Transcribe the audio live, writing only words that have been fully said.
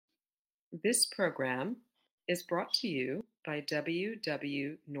This program is brought to you by W.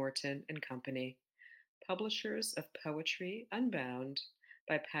 W. Norton and Company, publishers of Poetry Unbound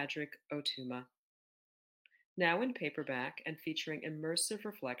by Padraig Ó Tuama. Now in paperback and featuring immersive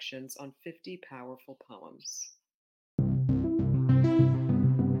reflections on 50 powerful poems.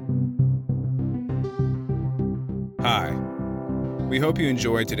 Hi. We hope you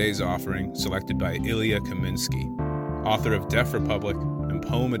enjoyed today's offering selected by Ilya Kaminsky, author of Deaf Republic and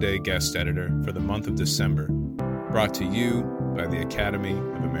Poem a Day guest editor for the month of December, brought to you by the Academy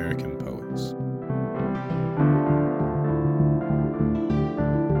of American Poets.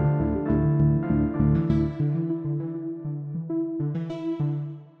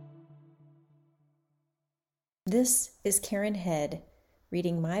 This is Karen Head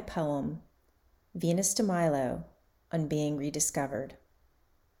reading my poem, Venus de Milo, on Being Rediscovered.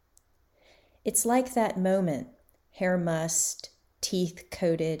 It's like that moment, hair mussed, teeth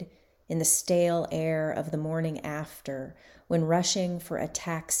coated, in the stale air of the morning after, when rushing for a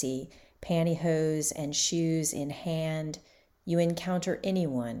taxi, pantyhose and shoes in hand, you encounter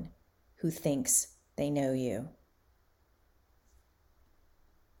anyone who thinks they know you.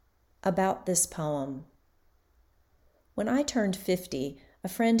 About this poem. When I turned 50, a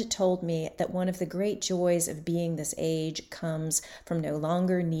friend told me that one of the great joys of being this age comes from no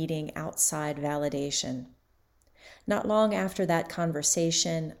longer needing outside validation. Not long after that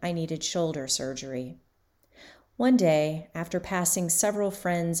conversation, I needed shoulder surgery. One day, after passing several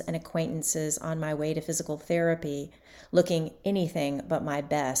friends and acquaintances on my way to physical therapy, looking anything but my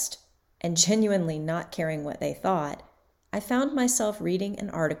best, and genuinely not caring what they thought, I found myself reading an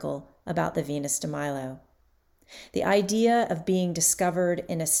article about the Venus de Milo. The idea of being discovered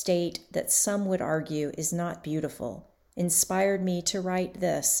in a state that some would argue is not beautiful inspired me to write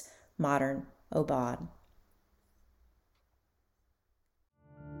this modern aubade.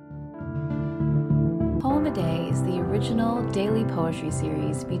 Poem a Day is the original daily poetry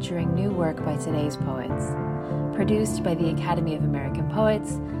series featuring new work by today's poets. Produced by the Academy of American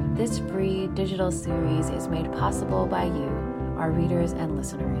Poets, this free digital series is made possible by you, our readers and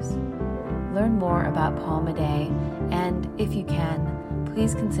listeners. Learn more about Poem a Day, and if you can,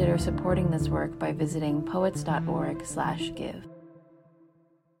 please consider supporting this work by visiting poets.org/give.